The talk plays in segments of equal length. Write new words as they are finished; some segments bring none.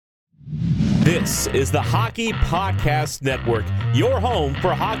This is the Hockey Podcast Network, your home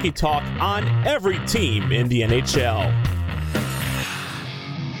for hockey talk on every team in the NHL.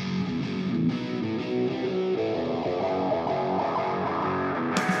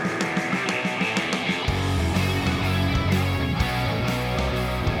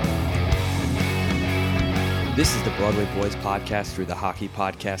 This is the Broadway Boys podcast through the Hockey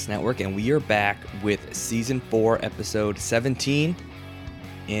Podcast Network, and we are back with Season 4, Episode 17.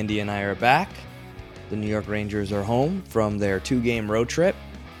 Andy and I are back. The New York Rangers are home from their 2-game road trip.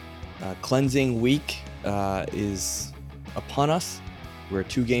 Cleansing week is upon us. We're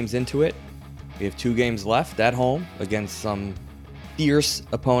 2 games into it. We have 2 games left at home against some fierce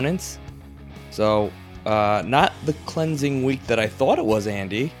opponents. So, not the cleansing week that I thought it was,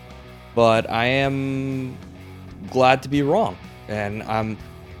 Andy, but I am glad to be wrong. And I'm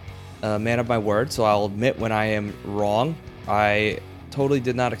a man of my word, so I'll admit when I am wrong. I totally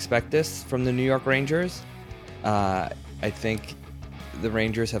did not expect this from the New York Rangers. I think the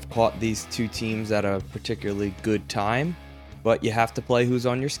Rangers have caught these 2 teams at a particularly good time, but you have to play who's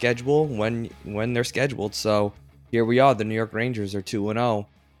on your schedule when they're scheduled. So here we are. The New York Rangers are 2-0,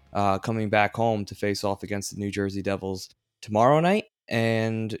 coming back home to face off against the New Jersey Devils tomorrow night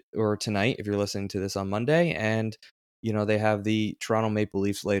or tonight if you're listening to this on Monday. And, you know, they have the Toronto Maple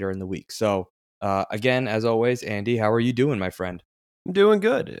Leafs later in the week. So again, as always, Andy, how are you doing, my friend? I'm doing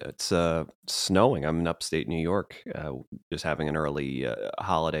good. It's snowing. I'm in upstate New York, just having an early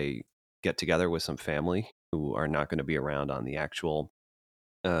holiday get together with some family who are not going to be around on the actual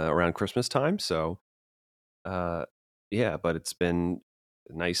around Christmas time. So, yeah, but it's been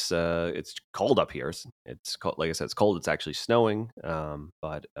nice. It's cold up here. It's cold. Like I said, it's cold. It's actually snowing.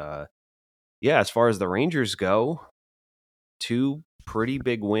 But yeah, as far as the Rangers go, 2 pretty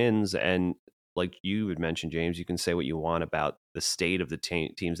big wins. And like you had mentioned, James, you can say what you want about the state of the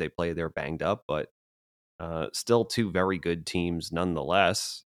teams they play. They're banged up, but still 2 very good teams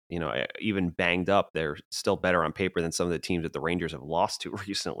nonetheless. You know, even banged up, they're still better on paper than some of the teams that the Rangers have lost to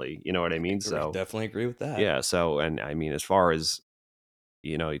recently. You know what I mean? So Definitely agree with that. yeah. So, and I mean, as far as,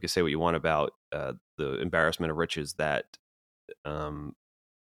 you know, you can say what you want about the embarrassment of riches that the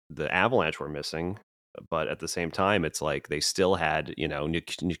Avalanche were missing. But at the same time, it's like they still had, you know,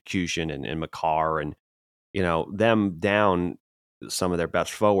 Nikushin and Makar, and, you know, them down some of their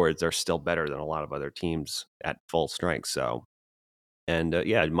best forwards are still better than a lot of other teams at full strength. So, and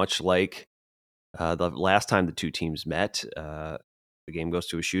yeah, much like the last time the 2 teams met, the game goes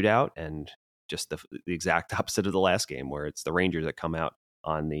to a shootout, and just the exact opposite of the last game, where it's the Rangers that come out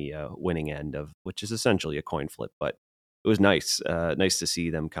on the winning end of, which is essentially a coin flip. But it was nice to see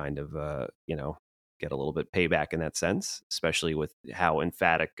them kind of, you know, get a little bit payback in that sense, especially with how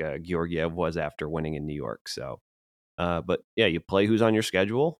emphatic Georgiev was after winning in New York. So, but yeah, you play who's on your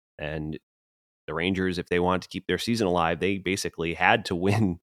schedule, and the Rangers, if they wanted to keep their season alive, they basically had to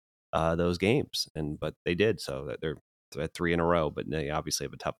win those games, but they did. So that they're at 3 in a row, but they obviously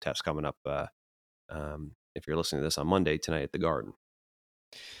have a tough test coming up. If you're listening to this on Monday tonight at the Garden.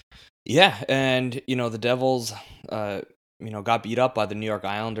 Yeah, and you know the Devils, got beat up by the New York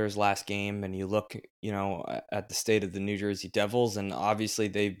Islanders last game, and you look, at the state of the New Jersey Devils, and obviously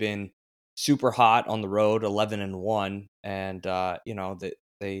they've been super hot on the road, 11-1, and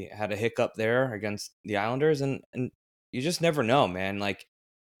they had a hiccup there against the Islanders, and you just never know, man. Like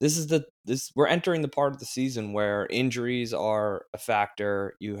we're entering the part of the season where injuries are a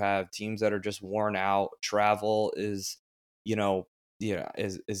factor. You have teams that are just worn out. Travel is,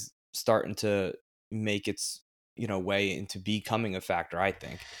 is starting to make its way into becoming a factor. I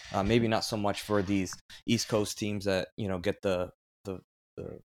think maybe not so much for these East Coast teams that get the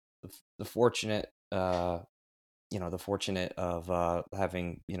fortunate the fortunate of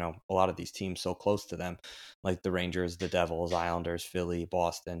having a lot of these teams so close to them, like the Rangers, the Devils, Islanders, Philly,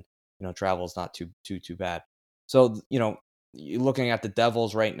 Boston. Travel's not too bad. So you're looking at the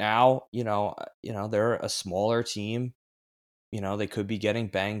Devils right now. They're a smaller team. They could be getting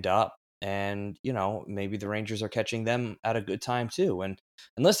banged up, and maybe the Rangers are catching them at a good time too. And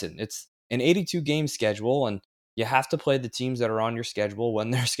listen, it's an 82 game schedule, and you have to play the teams that are on your schedule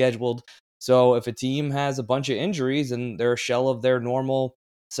when they're scheduled. So if a team has a bunch of injuries and they're a shell of their normal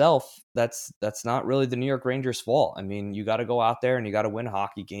self, that's not really the New York Rangers' fault. I mean, you got to go out there and you got to win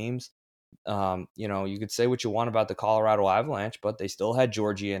hockey games. You could say what you want about the Colorado Avalanche, but they still had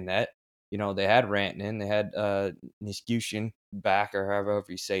Georgie in net. They had Rantanen, they had Nikushin back, or however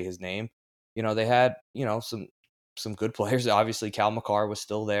you say his name. They had, some good players. Obviously, Cal Makar was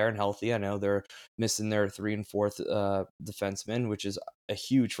still there and healthy. I know they're missing their 3 and 4th defensemen, which is a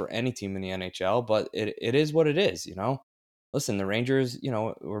huge for any team in the NHL, but it is what it is, listen, the Rangers,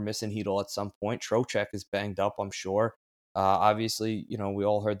 were missing Hedel at some point. Trocheck is banged up, I'm sure. Obviously, we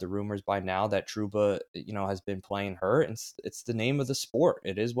all heard the rumors by now that Trouba, has been playing hurt. And it's the name of the sport.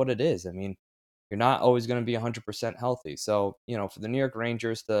 It is what it is. I mean, you're not always going to be 100% healthy. So, for the New York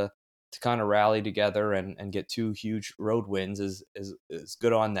Rangers to kind of rally together and get 2 huge road wins is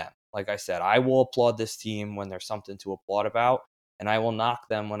good on them. Like I said, I will applaud this team when there's something to applaud about, and I will knock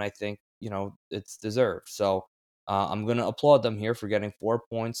them when I think, it's deserved. So I'm going to applaud them here for getting 4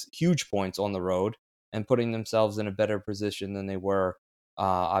 points, huge points on the road, and putting themselves in a better position than they were,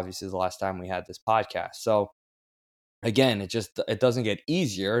 obviously, the last time we had this podcast. So again, it doesn't get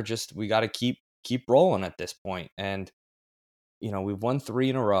easier. Just we got to keep rolling at this point. And we've won 3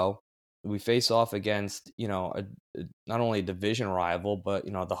 in a row. We face off against, not only a division rival, but,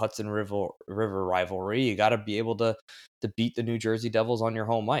 the Hudson River rivalry. You got to be able to beat the New Jersey Devils on your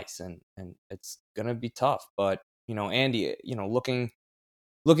home ice. And it's going to be tough. But, Andy,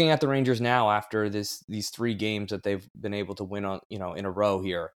 looking at the Rangers now after these 3 games that they've been able to win on, in a row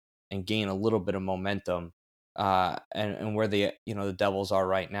here and gain a little bit of momentum, and where the Devils are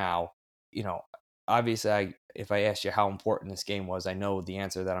right now, obviously if I ask you how important this game was, I know the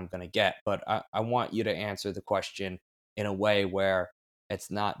answer that I'm going to get, but I want you to answer the question in a way where it's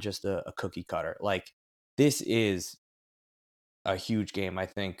not just a cookie cutter. Like, this is a huge game, I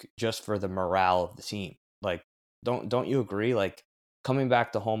think, just for the morale of the team. Like, don't you agree? Like, coming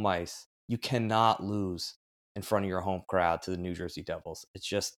back to home ice, you cannot lose in front of your home crowd to the New Jersey Devils.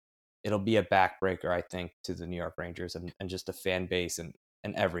 It'll be a backbreaker, I think, to the New York Rangers and just the fan base and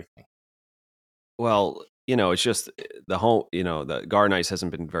everything. Well, it's just the home, the Garden Ice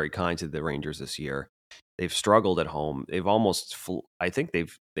hasn't been very kind to the Rangers this year. They've struggled at home. They've almost, I think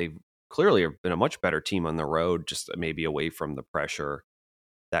they've clearly been a much better team on the road, just maybe away from the pressure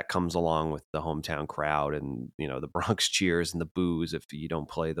that comes along with the hometown crowd and, the Bronx cheers and the boos if you don't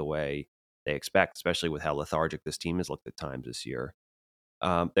play the way they expect, especially with how lethargic this team has looked at times this year.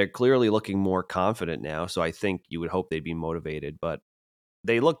 They're clearly looking more confident now, so I think you would hope they'd be motivated, but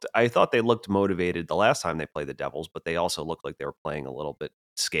I thought they looked motivated the last time they played the Devils, but they also looked like they were playing a little bit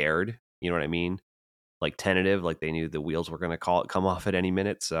scared. You know what I mean? Like tentative, like they knew the wheels were going to come off at any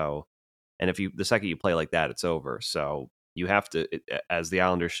minute. So, and the second you play like that, it's over. So you have to, as the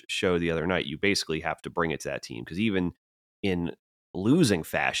Islanders showed the other night, you basically have to bring it to that team, because even in losing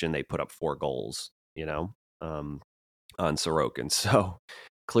fashion, they put up 4 goals, on Sorokin. So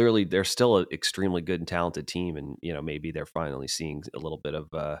clearly they're still an extremely good and talented team. And, maybe they're finally seeing a little bit of,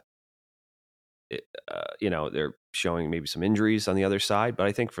 they're showing maybe some injuries on the other side. But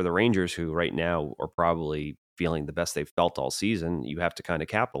I think for the Rangers, who right now are probably feeling the best they've felt all season, you have to kind of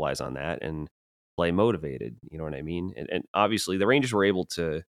capitalize on that and play motivated. You know what I mean? And obviously the Rangers were able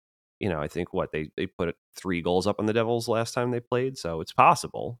to, I think they put 3 goals up on the Devils last time they played. So it's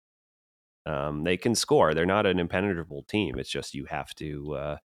possible. They can score. They're not an impenetrable team. It's just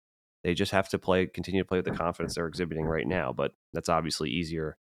they just have to continue to play with the confidence they're exhibiting right now. But that's obviously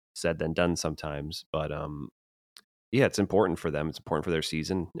easier said than done sometimes. But yeah, it's important for them. It's important for their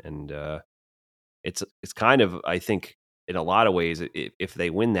season, and it's kind of, I think, in a lot of ways, if they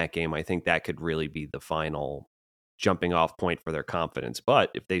win that game, I think that could really be the final jumping off point for their confidence.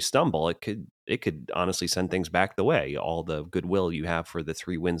 But if they stumble, it could honestly send things back the way. All the goodwill you have for the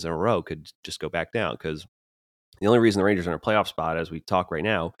 3 wins in a row could just go back down, because the only reason the Rangers are in a playoff spot as we talk right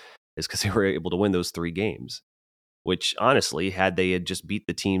now is because they were able to win those 3 games, which honestly, had they had just beat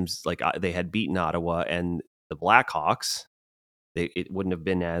the teams like they had beaten Ottawa and the Blackhawks, it wouldn't have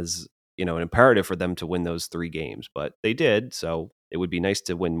been as, an imperative for them to win those 3 games, but they did. So it would be nice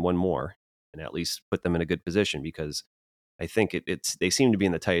to win one more and at least put them in a good position, because I think they seem to be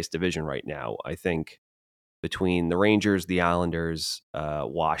in the tightest division right now. I think between the Rangers, the Islanders,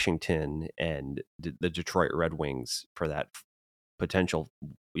 Washington, and the Detroit Red Wings for that potential,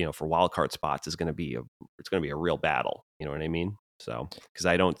 for wild card spots is going to be a real battle. You know what I mean? So, because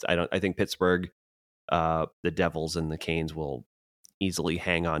I think Pittsburgh, the Devils, and the Canes will easily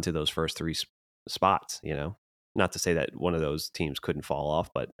hang on to those first 3 spots. Not to say that one of those teams couldn't fall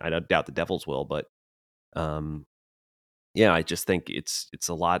off, but I don't doubt the Devils will. But yeah, I just think it's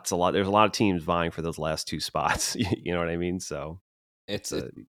a lot. There's a lot of teams vying for those last 2 spots. You know what I mean? So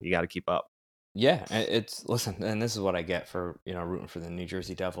you got to keep up. Yeah, listen, and this is what I get for, rooting for the New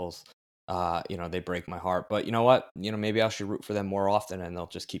Jersey Devils. They break my heart, but you know what? Maybe I should root for them more often, and they'll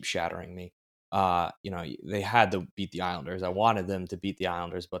just keep shattering me. They had to beat the Islanders. I wanted them to beat the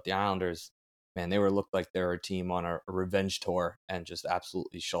Islanders, but the Islanders, man, looked like they were a team on a revenge tour and just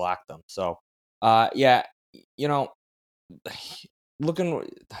absolutely shellacked them. So, yeah, looking,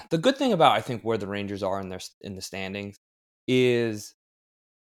 the good thing about, I think, where the Rangers are in the standings is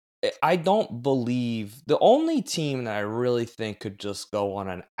I don't believe the only team that I really think could just go on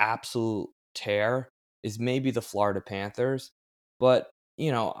an absolute tear is maybe the Florida Panthers. But,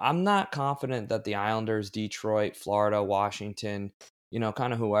 I'm not confident that the Islanders, Detroit, Florida, Washington,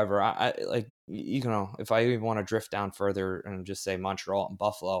 kind of whoever, I like, if I even want to drift down further and just say Montreal and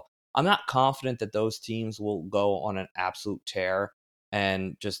Buffalo, I'm not confident that those teams will go on an absolute tear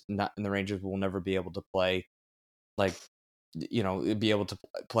and just not, and the Rangers will never be able to play like be able to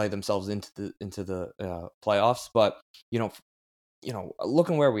play themselves into the playoffs. But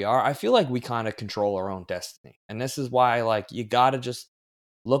looking where we are, I feel like we kind of control our own destiny, and this is why like you got to just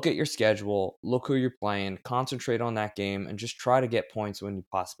look at your schedule, look who you're playing, concentrate on that game, and just try to get points when you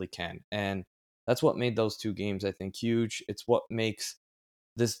possibly can. And that's what made those two games, I think, huge. It's what makes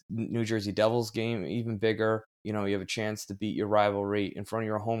this New Jersey Devils game even bigger. You have a chance to beat your rivalry in front of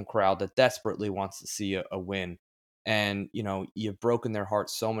your home crowd that desperately wants to see a win. And, you've broken their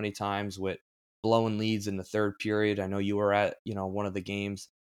hearts so many times with blowing leads in the third period. I know you were at, one of the games.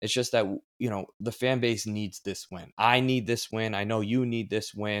 It's just that, the fan base needs this win. I need this win. I know you need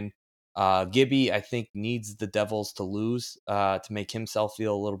this win. Gibby, I think, needs the Devils to lose to make himself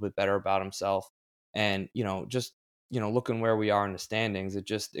feel a little bit better about himself. And, just looking where we are in the standings, it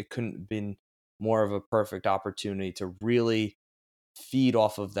couldn't have been more of a perfect opportunity to really feed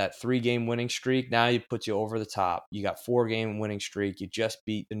off of that 3-game winning streak. Now it puts you over the top. You got 4-game winning streak. You just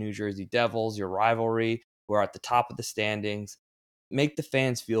beat the New Jersey Devils, your rivalry. We're at the top of the standings. Make the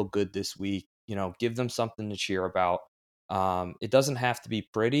fans feel good this week. Give them something to cheer about. It doesn't have to be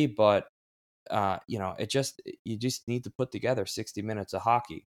pretty, but you just need to put together 60 minutes of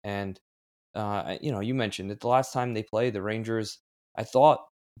hockey. And you mentioned it. The last time they played, the Rangers, I thought,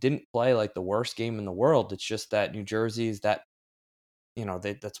 didn't play like the worst game in the world. It's just that New Jersey is that,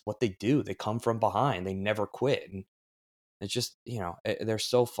 that's what they do. They come from behind. They never quit. And it's just, they're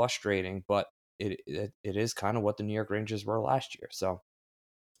so frustrating, but it is kind of what the New York Rangers were last year. So,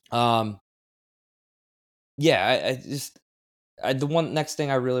 yeah, the one next thing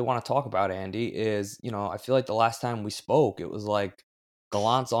I really want to talk about, Andy, is, I feel like the last time we spoke, it was like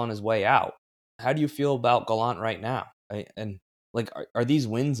Gallant's on his way out. How do you feel about Gallant right now? And like, are these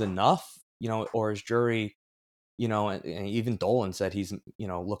wins enough? Or is Drury, and even Dolan said he's,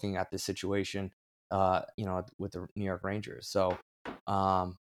 looking at this situation, with the New York Rangers. So,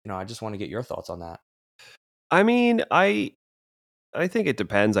 I just want to get your thoughts on that. I mean, I think it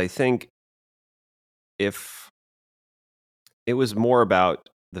depends. I think if it was more about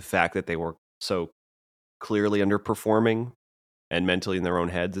the fact that they were so clearly underperforming and mentally in their own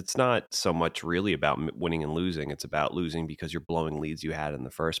heads, it's not so much really about winning and losing. It's about losing because you're blowing leads you had in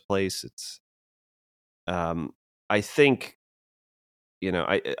the first place. I think,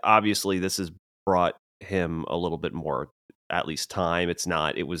 obviously this has brought him a little bit more, at least time. It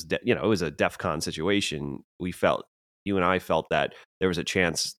was, it was a DEFCON situation. You and I felt that there was a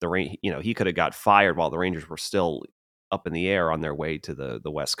chance he could have got fired while the Rangers were still up in the air on their way to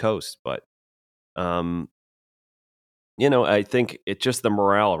the West Coast. But, I think it's just the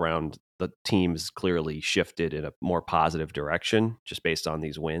morale around the team's clearly shifted in a more positive direction just based on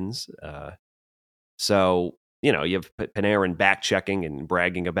these wins. So, you have Panarin back checking and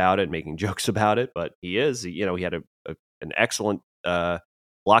bragging about it, making jokes about it, but he had an excellent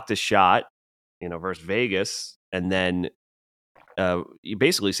blocked a shot, versus Vegas, and then he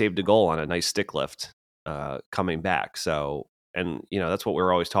basically saved a goal on a nice stick lift coming back. So, and that's what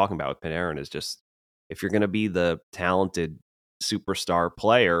we're always talking about with Panarin is just if you're going to be the talented superstar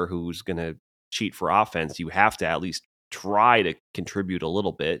player who's going to cheat for offense, you have to at least try to contribute a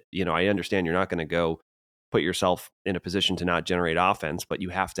little bit. I understand you're not going to go put yourself in a position to not generate offense, but you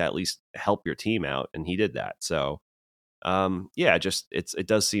have to at least help your team out, and he did that. So, it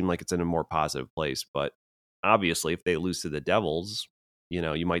does seem like it's in a more positive place. But obviously, if they lose to the Devils,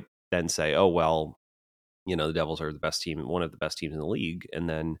 you might then say, oh well, the Devils are the best team, one of the best teams in the league, and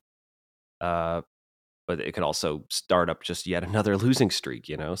then, but it could also start up just yet another losing streak.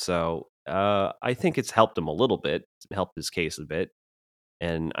 So I think it's helped him a little bit, helped his case a bit,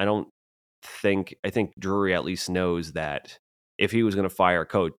 and I think Drury at least knows that if he was going to fire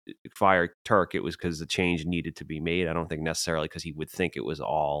Turk, it was because the change needed to be made. I don't think necessarily because he would think it was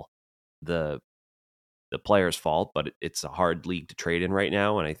all the player's fault, but it's a hard league to trade in right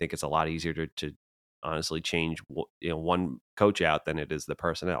now, and I think it's a lot easier to honestly change one coach out than it is the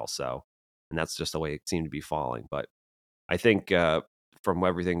personnel. So, and that's just the way it seemed to be falling. But I think from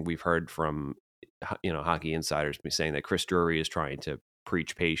everything we've heard from hockey insiders, be saying that Chris Drury is trying to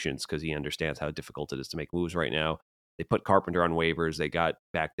preach patience because he understands how difficult it is to make moves right now. They put Carpenter on waivers. They got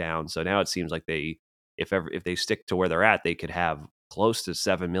back down. So now it seems like they if they stick to where they're at, they could have close to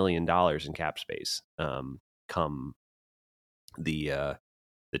 $7 million in cap space come the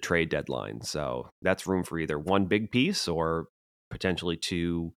trade deadline. So that's room for either one big piece or potentially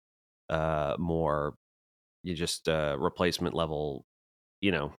two more replacement level,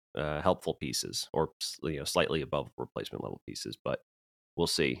 helpful pieces, or slightly above replacement level pieces. But we'll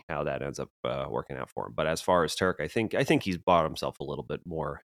see how that ends up working out for him. But as far as Turk, I think he's bought himself a little bit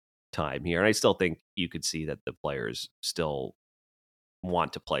more time here, and I still think you could see that the players still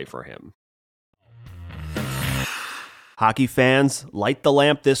want to play for him. Hockey fans, light the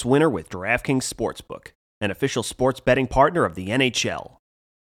lamp this winter with DraftKings Sportsbook, an official sports betting partner of the NHL.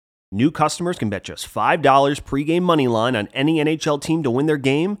 New customers can bet just $5 pregame money line on any NHL team to win their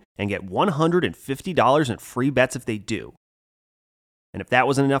game and get $150 in free bets if they do. And if that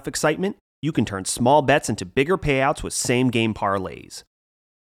wasn't enough excitement, you can turn small bets into bigger payouts with same-game parlays.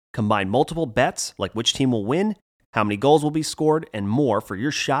 Combine multiple bets, like which team will win, how many goals will be scored, and more for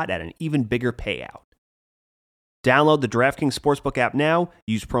your shot at an even bigger payout. Download the DraftKings Sportsbook app now,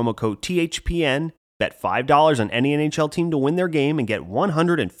 use promo code THPN, bet $5 on any NHL team to win their game, and get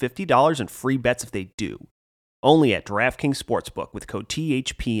 $150 in free bets if they do. Only at DraftKings Sportsbook with code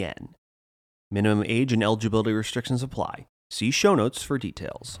THPN. Minimum age and eligibility restrictions apply. See show notes for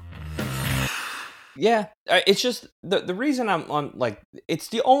details. Yeah, it's just the reason I'm like, it's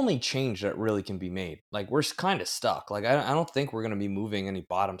the only change that really can be made. Like, we're kind of stuck. Like, I don't think we're going to be moving any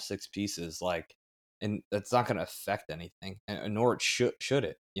bottom six pieces, like, and that's not going to affect anything, and nor it should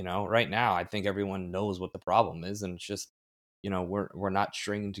it. Right now, I think everyone knows what the problem is, and it's just, we're not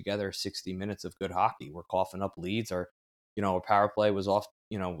stringing together 60 minutes of good hockey. We're coughing up leads, or, our power play was off,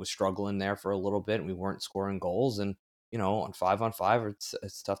 was struggling there for a little bit, and we weren't scoring goals, and on 5-on-5,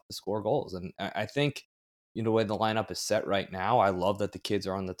 it's tough to score goals. And I think, the way the lineup is set right now, I love that the kids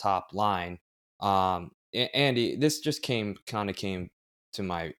are on the top line. Andy, this just came to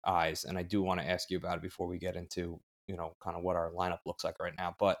my eyes, and I do want to ask you about it before we get into, kind of what our lineup looks like right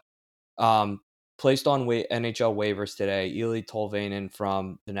now. But placed on NHL waivers today, Eeli Tolvanen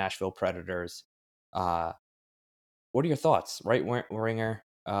from the Nashville Predators. What are your thoughts? Right winger.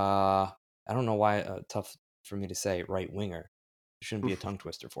 I don't know why tough for me to say right winger. It shouldn't be a tongue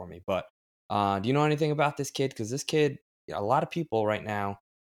twister for me. But do you know anything about this kid? Because this kid, a lot of people right now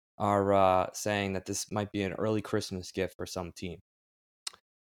are saying that this might be an early Christmas gift for some team.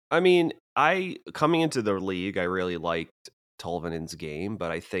 I mean, coming into the league, I really liked Tolvanen's game, but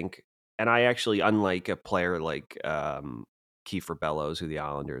I think, and I actually, unlike a player like Kiefer Bellows, who the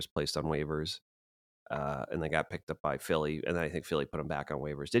Islanders placed on waivers, and they got picked up by Philly, and then I think Philly put him back on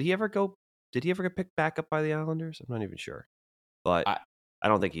waivers. Did he ever get picked back up by the Islanders? I'm not even sure, but I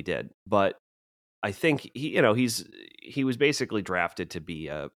don't think he did. But I think he was basically drafted to be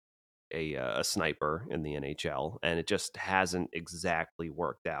a sniper in the NHL, and it just hasn't exactly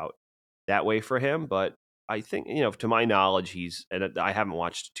worked out that way for him. But I think, to my knowledge, and I haven't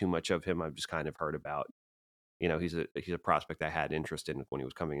watched too much of him. I've just kind of heard about, he's a prospect I had interest in when he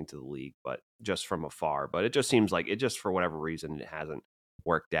was coming into the league, but just from afar. But it just seems like for whatever reason, it hasn't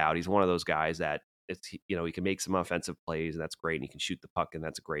worked out. He's one of those guys that he can make some offensive plays, and that's great, and he can shoot the puck, and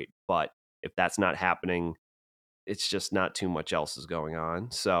that's great. But if that's not happening, it's just not too much else is going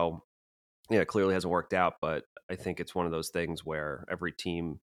on. So yeah, it clearly hasn't worked out, but I think it's one of those things where every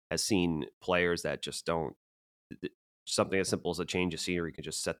team has seen players that just don't, something as simple as a change of scenery can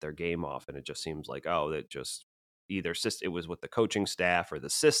just set their game off. And it just seems like, that just either it was with the coaching staff or the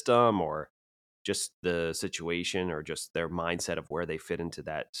system or just the situation or just their mindset of where they fit into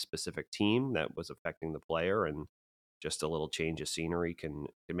that specific team that was affecting the player. And just a little change of scenery can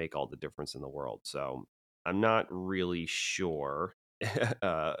make all the difference in the world. So I'm not really sure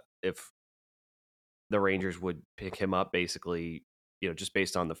if the Rangers would pick him up, basically, just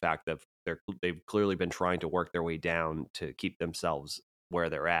based on the fact that they've clearly been trying to work their way down to keep themselves where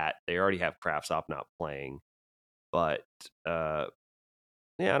they're at. They already have Kravtsov not playing, but I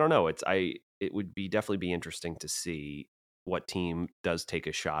don't know. It would definitely be interesting to see what team does take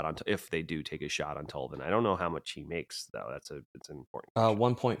a shot on, if they do take a shot on Tolvanen. I don't know how much he makes though. It's an important question.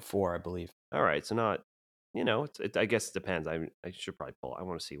 1.4, I believe. All right, so not, I guess it depends. I should probably pull. I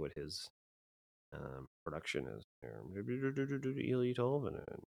want to see what his production is there. Eeli Tolvanen.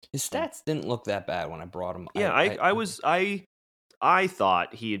 His stats didn't look that bad when I brought him. Yeah, I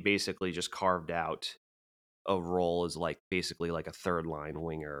thought he had basically just carved out a role as basically like a third line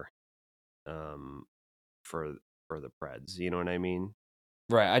winger, for the Preds. You know what I mean?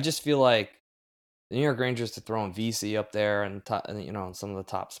 Right. I just feel like the New York Rangers are throwing VC up there and in some of the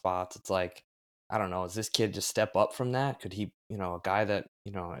top spots. It's like, I don't know, is this kid just step up from that? Could he, a guy that,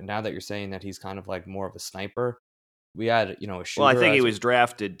 now that you're saying that he's kind of like more of a sniper, we had, a Well, I shooter think he was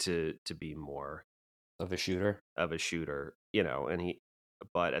drafted to be more of a shooter.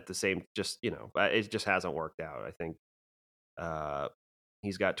 but at the same, it just hasn't worked out. I think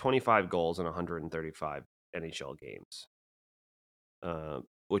he's got 25 goals in 135 NHL games,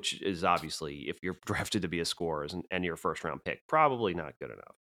 which is obviously, if you're drafted to be a scorer and you're a first round pick, probably not good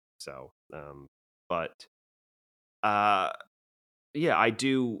enough. So, but yeah, I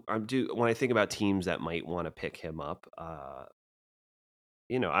do when I think about teams that might want to pick him up. I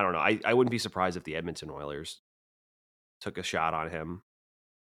don't know. I wouldn't be surprised if the Edmonton Oilers took a shot on him.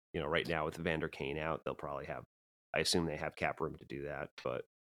 Right now with Vander Kane out, they'll probably have. I assume they have cap room to do that, but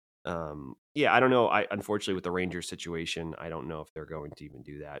yeah, I don't know. Unfortunately with the Rangers situation, I don't know if they're going to even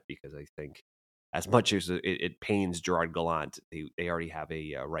do that, because I think as much as it pains Gerard Gallant, they already have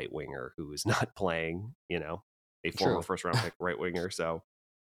a right winger who is not playing. A former True. first round pick right winger. So,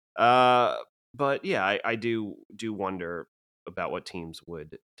 but yeah, I do wonder about what teams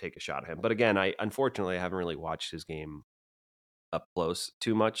would take a shot at him. But again, unfortunately I haven't really watched his game up close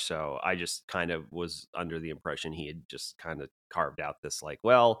too much, so I just kind of was under the impression he had just kind of carved out this, like,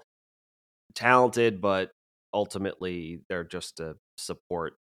 well, talented, but ultimately they're just a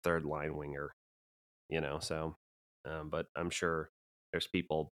support third line winger, so but I'm sure there's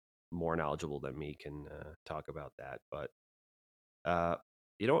people more knowledgeable than me can talk about that. But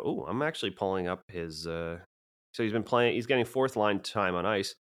I'm actually pulling up his so he's getting fourth line time on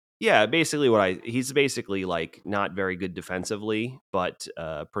ice. Yeah, basically he's basically like not very good defensively, but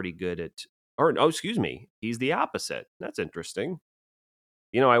pretty good at, excuse me, he's the opposite. That's interesting.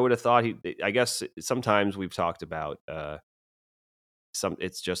 I would have thought I guess sometimes we've talked about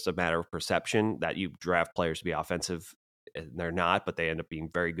it's just a matter of perception that you draft players to be offensive and they're not, but they end up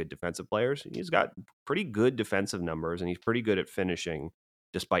being very good defensive players. He's got pretty good defensive numbers and he's pretty good at finishing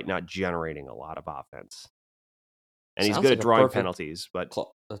despite not generating a lot of offense. And he's Sounds good like at a drawing perfect penalties, but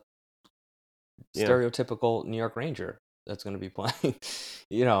stereotypical New York Ranger that's going to be playing.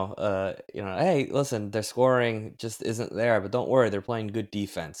 Hey, listen, their scoring just isn't there, but don't worry, they're playing good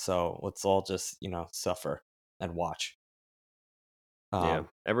defense. So let's all just suffer and watch. Yeah,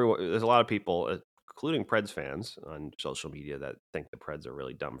 there's a lot of people, including Preds fans on social media, that think the Preds are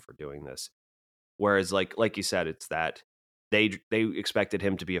really dumb for doing this. Whereas, like you said, it's that they expected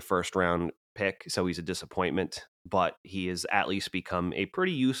him to be a first round pick, so he's a disappointment. But he has at least become a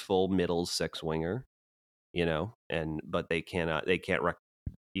pretty useful middle six winger, but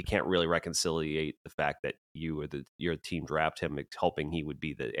you can't really reconciliate the fact that your team draft him hoping he would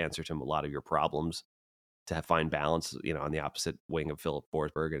be the answer to a lot of your problems, to find balance, on the opposite wing of Philip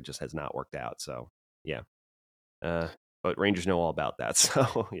Forsberg, and it just has not worked out. So, yeah. But Rangers know all about that,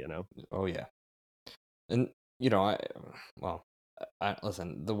 so, Oh yeah. And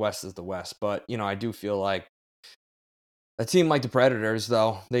listen, the West is the West, but I do feel like a team like the Predators,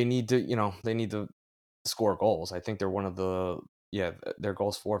 though, they need to score goals. I think they're one of the their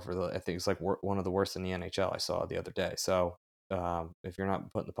goals for I think it's like one of the worst in the NHL. I saw the other day. So if you're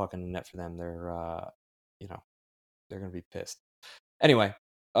not putting the puck in the net for them, they're gonna be pissed. Anyway,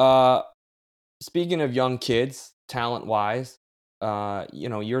 speaking of young kids, talent wise,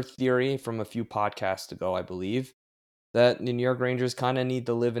 your theory from a few podcasts ago, I believe, that the New York Rangers kind of need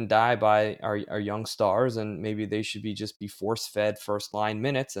to live and die by our young stars, and maybe they should be force fed first line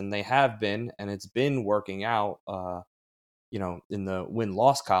minutes, and they have been, and it's been working out. In the win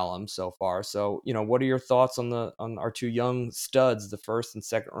loss column so far. So, what are your thoughts on our two young studs, the first and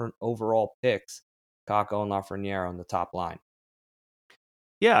second overall picks, Kakko and Lafreniere, on the top line?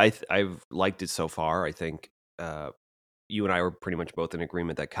 Yeah, I've liked it so far. I think you and I were pretty much both in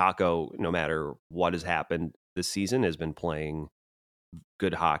agreement that Kakko, no matter what has happened this season, has been playing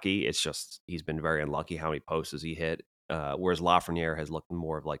good hockey. It's just he's been very unlucky how many posts has he hit. Whereas Lafreniere has looked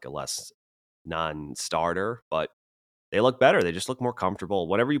more of like a less non-starter, but they look better. They just look more comfortable.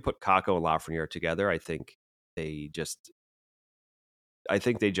 Whenever you put Kakko and Lafreniere together, I think they just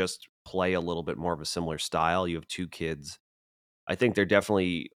play a little bit more of a similar style. You have two kids. I think they're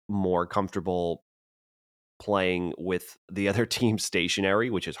definitely more comfortable playing with the other team stationary,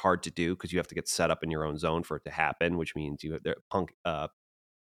 which is hard to do because you have to get set up in your own zone for it to happen, which means you have to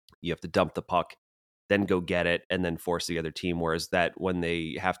dump the puck, then go get it, and then force the other team. Whereas that when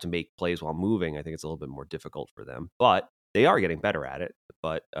they have to make plays while moving, I think it's a little bit more difficult for them. But they are getting better at it.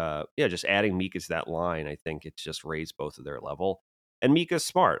 But just adding Mika to that line, I think it's just raised both of their level. And Mika's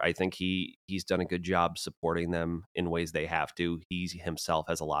smart. I think he's done a good job supporting them in ways they have to. He himself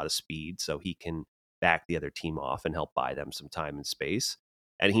has a lot of speed, so he can back the other team off and help buy them some time and space.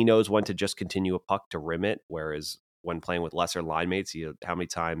 and he knows when to just continue a puck to rim it. Whereas when playing with lesser line mates, how many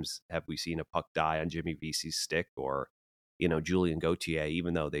times have we seen a puck die on Jimmy Vesey's stick or, Julian Gauthier,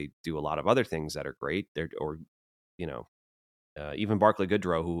 even though they do a lot of other things that are great, you know, even Barclay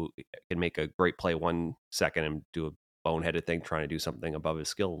Goodrow, who can make a great play 1 second and do a boneheaded thing trying to do something above his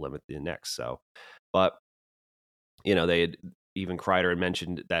skill limit the next. So, but they had even Kreider had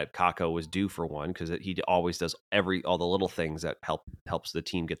mentioned that Kako was due for one because he always does all the little things that helps the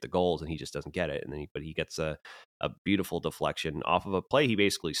team get the goals, and he just doesn't get it. And then but he gets a beautiful deflection off of a play he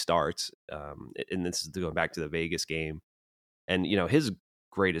basically starts. And this is going back to the Vegas game, and his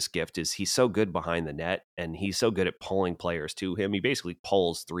greatest gift is he's so good behind the net, and he's so good at pulling players to him. He basically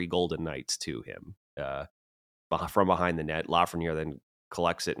pulls 3 Golden Knights to him from behind the net. Lafreniere then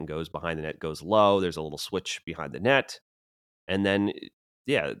collects it and goes behind the net, goes low. There's a little switch behind the net. And then,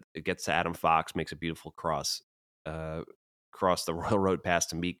 it gets to Adam Fox, makes a beautiful cross the Royal Road pass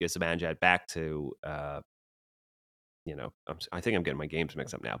to Mika Zibanejad back to, I think I'm getting my games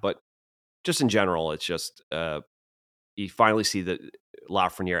mixed up now. But just in general, it's just you finally see that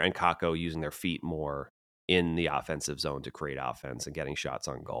Lafreniere and Kako using their feet more in the offensive zone to create offense and getting shots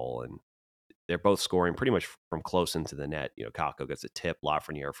on goal. And they're both scoring pretty much from close into the net. Kako gets a tip,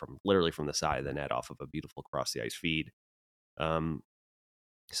 Lafreniere literally from the side of the net off of a beautiful cross the ice feed.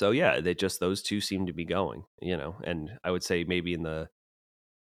 So yeah, those two seem to be going, and I would say maybe for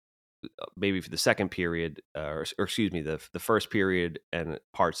the second period, or excuse me, the first period and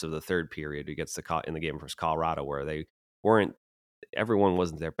parts of the third period, it gets in the game versus Colorado where everyone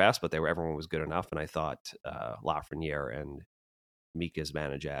wasn't their best, but everyone was good enough. And I thought Lafreniere and Mika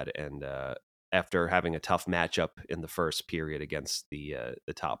Zibanejad, and after having a tough matchup in the first period against the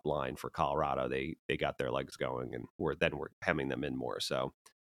top line for Colorado, they got their legs going, and we're hemming them in more. So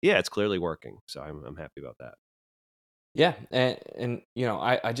yeah, it's clearly working. So I'm happy about that. Yeah, and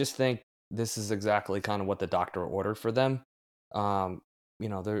I just think this is exactly kind of what the doctor ordered for them.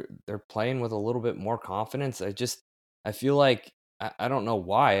 They're playing with a little bit more confidence. I feel like I don't know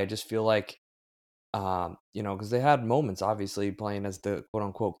why. I just feel like because they had moments obviously playing as the quote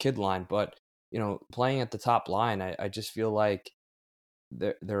unquote kid line, but playing at the top line, I just feel like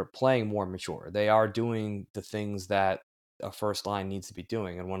they're playing more mature. They are doing the things that a first line needs to be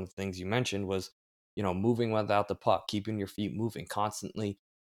doing. And one of the things you mentioned was, moving without the puck, keeping your feet moving, constantly,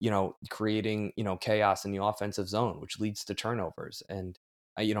 creating, chaos in the offensive zone, which leads to turnovers. And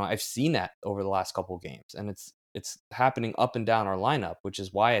I've seen that over the last couple of games, and it's happening up and down our lineup, which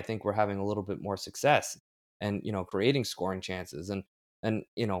is why I think we're having a little bit more success and creating scoring chances. And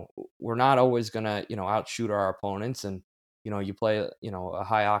we're not always gonna outshoot our opponents, and you play, a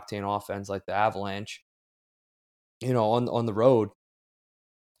high octane offense like the Avalanche, on the road.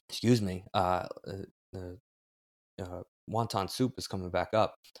 Excuse me. The wonton soup is coming back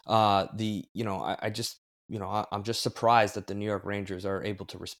up. I just, I'm just surprised that the New York Rangers are able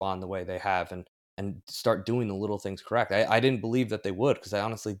to respond the way they have and start doing the little things correct. I didn't believe that they would, because I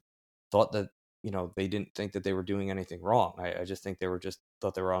honestly thought that they didn't think that they were doing anything wrong. I just think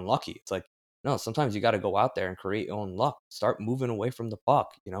thought they were unlucky. It's like, no, sometimes you got to go out there and create your own luck. Start moving away from the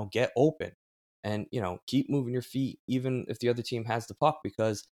puck. Get open, and keep moving your feet even if the other team has the puck,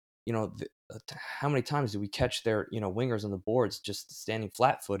 because how many times do we catch their wingers on the boards just standing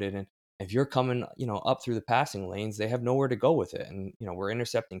flat-footed, and if you're coming up through the passing lanes, they have nowhere to go with it, and we're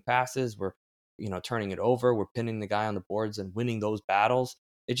intercepting passes, we're turning it over, we're pinning the guy on the boards and winning those battles.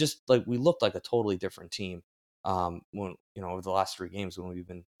 It just, like, we looked like a totally different team when over the last 3 games when we've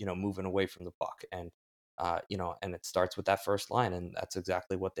been moving away from the puck, and and it starts with that first line, and that's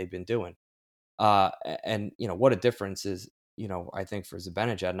exactly what they've been doing. And what a difference is, I think, for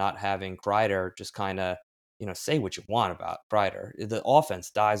Zibanejad not having Kreider just kind of, say what you want about Kreider. The offense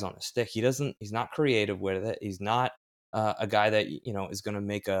dies on a stick. He's not creative with it. He's not a guy that, is going to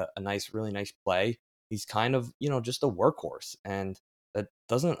make a really nice play. He's kind of, just a workhorse, and that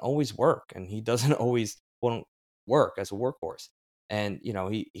doesn't always work. And he doesn't always won't work as a workhorse. And,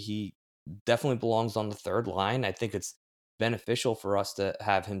 he definitely belongs on the third line. I think it's beneficial for us to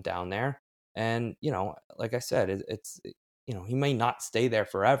have him down there. And, like I said, he may not stay there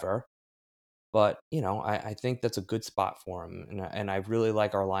forever, but, I think that's a good spot for him. And I really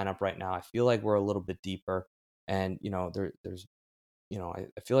like our lineup right now. I feel like we're a little bit deeper, and, there's, I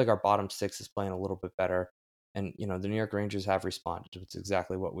feel like our bottom 6 is playing a little bit better. And, the New York Rangers have responded. It's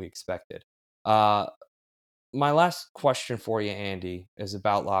exactly what we expected. My last question for you, Andy, is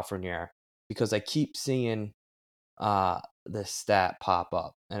about Lafreniere, because I keep seeing this stat pop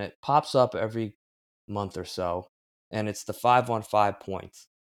up, and it pops up every month or so, and it's the 5-on-5 points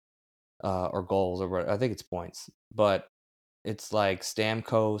or goals, or what, I think it's points, but it's like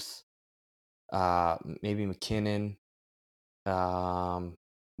Stamkos, maybe McKinnon,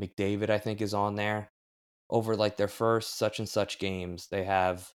 McDavid, I think, is on there. Over like their first such and such games, they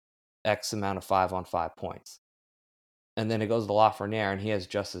have X amount of 5-on-5 points. And then it goes to Lafreniere, and he has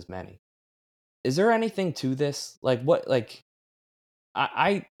just as many. Is there anything to this? Like what? Like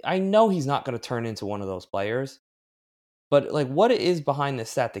I know he's not going to turn into one of those players, but like what is behind this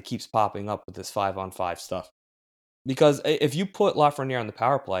stat that keeps popping up with this 5-on-5 stuff? Because if you put Lafreniere on the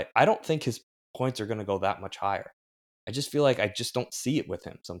power play, I don't think his points are going to go that much higher. I just feel like I just don't see it with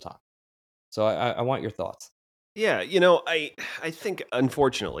him sometimes. So I want your thoughts. Yeah, I think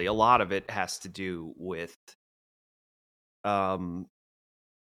unfortunately a lot of it has to do with um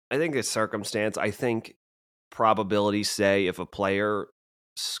I think it's circumstance. I think probabilities say if a player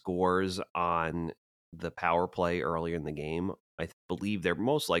scores on the power play earlier in the game, I believe they're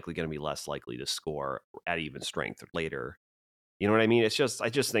most likely going to be less likely to score at even strength later. You know what I mean? I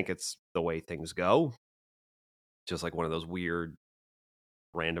just think it's the way things go. Just like one of those weird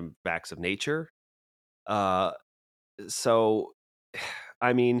random facts of nature. Uh, so,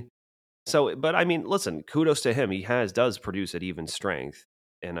 I mean, but I mean, listen, kudos to him. He does produce at even strength.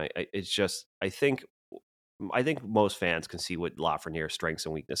 And it's just, I think most fans can see what Lafreniere's strengths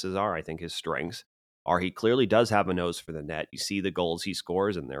and weaknesses are. I think his strengths are he clearly does have a nose for the net. You see the goals he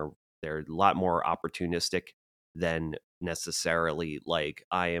scores, and they're a lot more opportunistic than necessarily like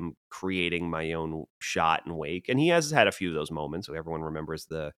I am creating my own shot and wake. And he has had a few of those moments. So everyone remembers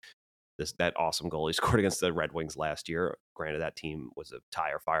that awesome goal he scored against the Red Wings last year. Granted, that team was a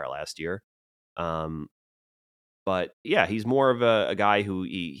tire fire last year. But yeah, he's more of a guy who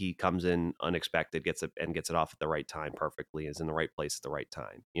he comes in unexpected, gets it off at the right time perfectly, is in the right place at the right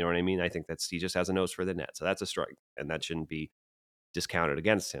time. You know what I mean? I think he just has a nose for the net, so that's a strength, and that shouldn't be discounted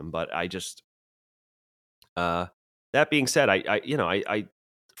against him. But I just, that being said, I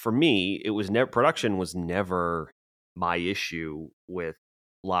for me, it was never production was never my issue with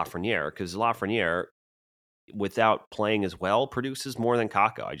Lafreniere because Lafreniere, without playing as well, produces more than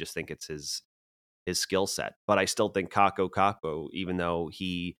Kakko. I just think it's his skill set. But I still think Kakko, even though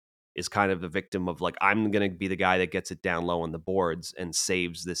he is kind of the victim of like, I'm going to be the guy that gets it down low on the boards and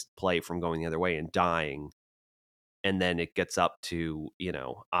saves this play from going the other way and dying. And then it gets up to,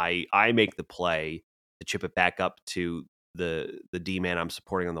 I make the play to chip it back up to the D man I'm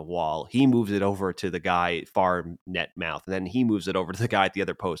supporting on the wall. He moves it over to the guy far net mouth, and then he moves it over to the guy at the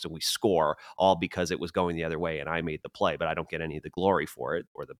other post, and we score all because it was going the other way and I made the play, but I don't get any of the glory for it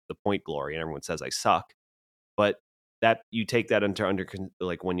or the point glory, and everyone says I suck. But that you take that under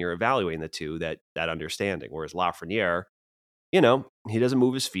like when you're evaluating the two, that understanding. Whereas Lafreniere, he doesn't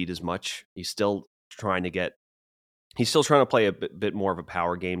move his feet as much. He's still trying to play a bit more of a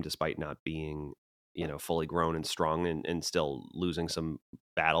power game despite not being, fully grown and strong and still losing some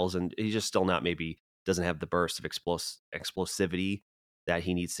battles. And he's just still not, maybe doesn't have the burst of explosivity that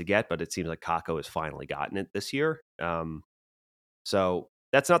he needs to get. But it seems like Kakko has finally gotten it this year. So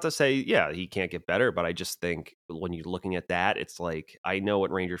that's not to say, yeah, he can't get better. But I just think when you're looking at that, it's like, I know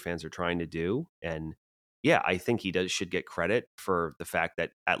what Ranger fans are trying to do. And yeah, I think he should get credit for the fact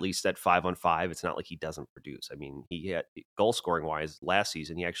that at least at 5-on-5, it's not like he doesn't produce. I mean, he had goal scoring wise last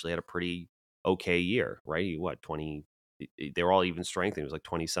season, he actually had a pretty okay year, right? He 20, they were all even strength. It was like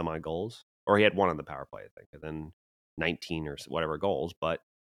 20 some odd goals, or he had one on the power play, I think, and then 19 or whatever goals. But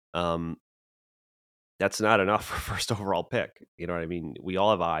that's not enough for first overall pick. You know what I mean? We all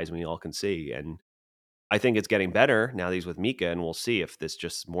have eyes, we all can see. And I think it's getting better now that he's with Mika, and we'll see if this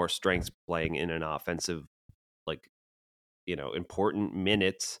just more strengths playing in an offensive, like, important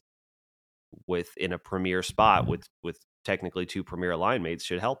minutes in a premier spot with technically two premier line mates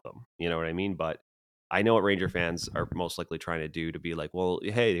should help them. You know what I mean? But I know what Ranger fans are most likely trying to do, to be like, well,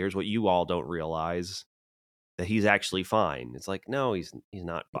 hey, here's what you all don't realize, that he's actually fine. It's like, no, he's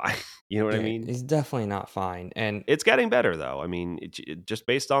not fine. You know what I mean? He's definitely not fine. And it's getting better though. I mean, just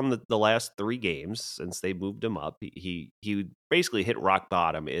based on the last 3 games since they moved him up, he basically hit rock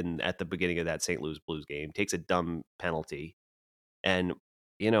bottom at the beginning of that St. Louis Blues game, takes a dumb penalty. And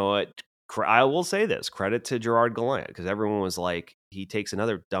you know what? I will say this, credit to Gerard Gallant, because everyone was like, he takes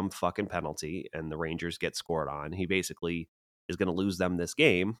another dumb fucking penalty and the Rangers get scored on. He basically is going to lose them this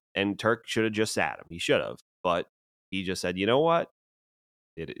game. And Turk should have just sat him. He should have. But he just said, you know what?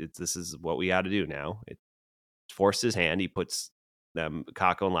 This is what we got to do now. It forced his hand. He puts them,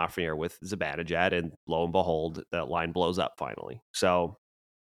 Kakko and Lafreniere, with Zibanejad, and lo and behold, that line blows up finally. So,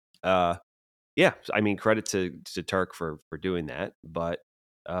 yeah, I mean, credit to Turk for doing that. But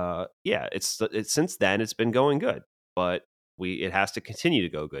yeah, it's since then it's been going good, but it has to continue to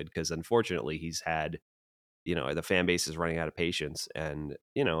go good, because unfortunately he's had the fan base is running out of patience. And,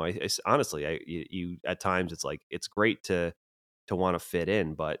 honestly, you at times it's like, it's great to want to fit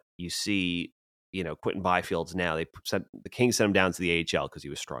in, but you see, Quentin Byfield's now, the Kings sent him down to the AHL because he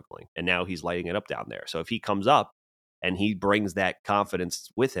was struggling, and now he's lighting it up down there. So if he comes up and he brings that confidence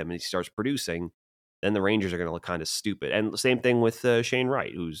with him and he starts producing, then the Rangers are going to look kind of stupid. And the same thing with Shane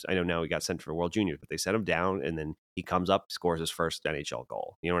Wright, who's, I know now he got sent for World Juniors, but they sent him down, and then he comes up, scores his first NHL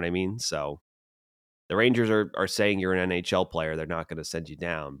goal. You know what I mean? So the Rangers are saying you're an NHL player. They're not going to send you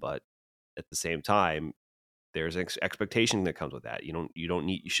down, but at the same time, there's an expectation that comes with that. You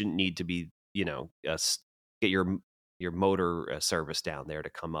shouldn't need to be, get your motor service down there to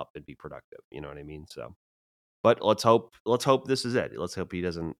come up and be productive. You know what I mean? So, but let's hope this is it. Let's hope he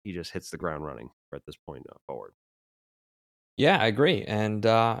just hits the ground running at this point forward. Yeah, I agree. And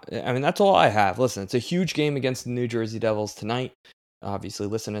that's all I have. Listen, it's a huge game against the New Jersey Devils tonight. Obviously,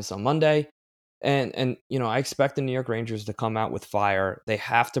 listen to this on Monday. And I expect the New York Rangers to come out with fire. They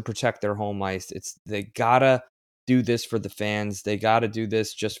have to protect their home ice. They gotta do this for the fans. They gotta do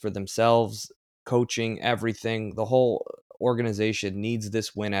this just for themselves. Coaching, everything, the whole organization needs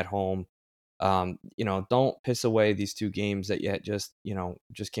this win at home. Don't piss away these 2 games that you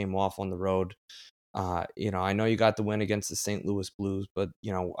just came off on the road. I know you got the win against the St. Louis Blues, but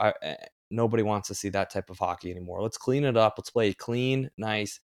nobody wants to see that type of hockey anymore. Let's clean it up. Let's play a clean,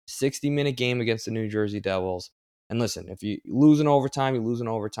 nice 60-minute game against the New Jersey Devils. And listen, if you lose in overtime, you lose in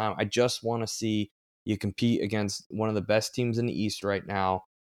overtime. I just want to see you compete against one of the best teams in the East right now.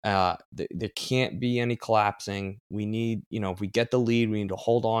 There can't be any collapsing. We need, if we get the lead, we need to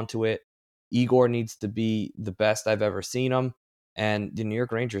hold on to it. Igor needs to be the best I've ever seen him. And the New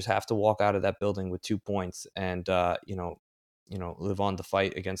York Rangers have to walk out of that building with 2 points and, live on the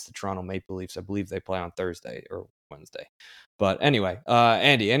fight against the Toronto Maple Leafs. I believe they play on Thursday or Wednesday. But anyway,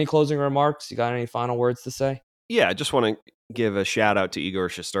 Andy, any closing remarks? You got any final words to say? Yeah, I just want to give a shout out to Igor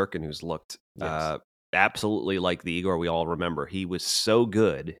Shesterkin, who's looked absolutely like the Igor we all remember. He was so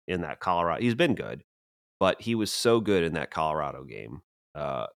good in that Colorado. He's been good, but he was so good in that Colorado game.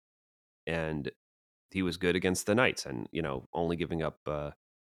 And he was good against the Knights, and only giving up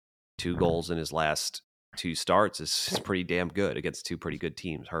 2 goals in his last 2 starts is pretty damn good against 2 pretty good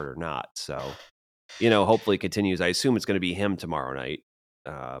teams, hurt or not. So, hopefully it continues. I assume it's going to be him tomorrow night.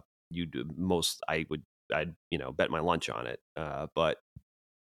 I'd bet my lunch on it. But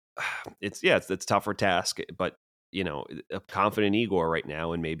it's a tougher task. But a confident Igor right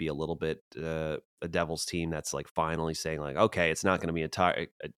now, and maybe a little bit a Devils team that's like finally saying like, okay, it's not going to be a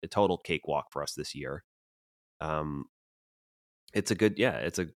total cakewalk for us this year.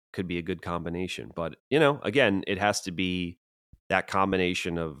 Could be a good combination, but again, it has to be that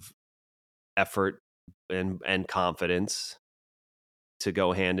combination of effort and confidence to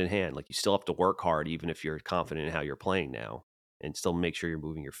go hand in hand. Like, you still have to work hard, even if you're confident in how you're playing now, and still make sure you're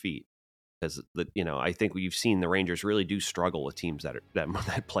moving your feet. Because I think you've seen the Rangers really do struggle with teams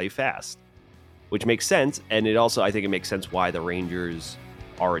that play fast, which makes sense. And it also, I think it makes sense why the Rangers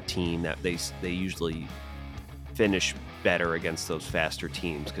are a team that they usually finish better against those faster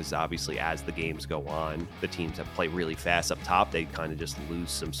teams, because obviously as the games go on, the teams that play really fast up top, they kind of just lose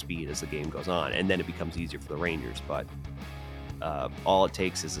some speed as the game goes on, and then it becomes easier for the Rangers. But all it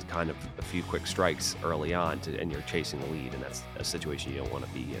takes is kind of a few quick strikes early on and you're chasing the lead, and that's a situation you don't want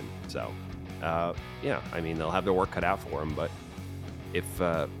to be in. So they'll have their work cut out for them, but if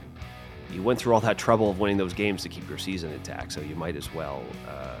you went through all that trouble of winning those games to keep your season intact, so you might as well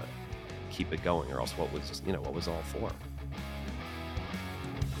keep it going, or else what was all for?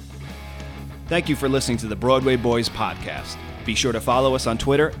 Thank you for listening to the Broadway Boys podcast. Be sure to follow us on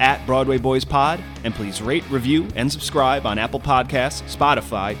Twitter @BroadwayBoysPod, and please rate, review, and subscribe on Apple Podcasts,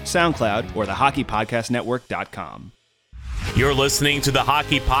 Spotify, SoundCloud, or the HockeyPodcastNetwork.com. You're listening to the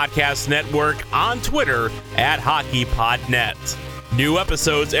Hockey Podcast Network on Twitter @HockeyPodNet. New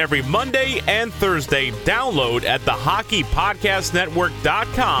episodes every Monday and Thursday. Download at the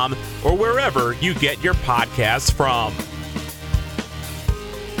HockeyPodcastNetwork.com or wherever you get your podcasts from.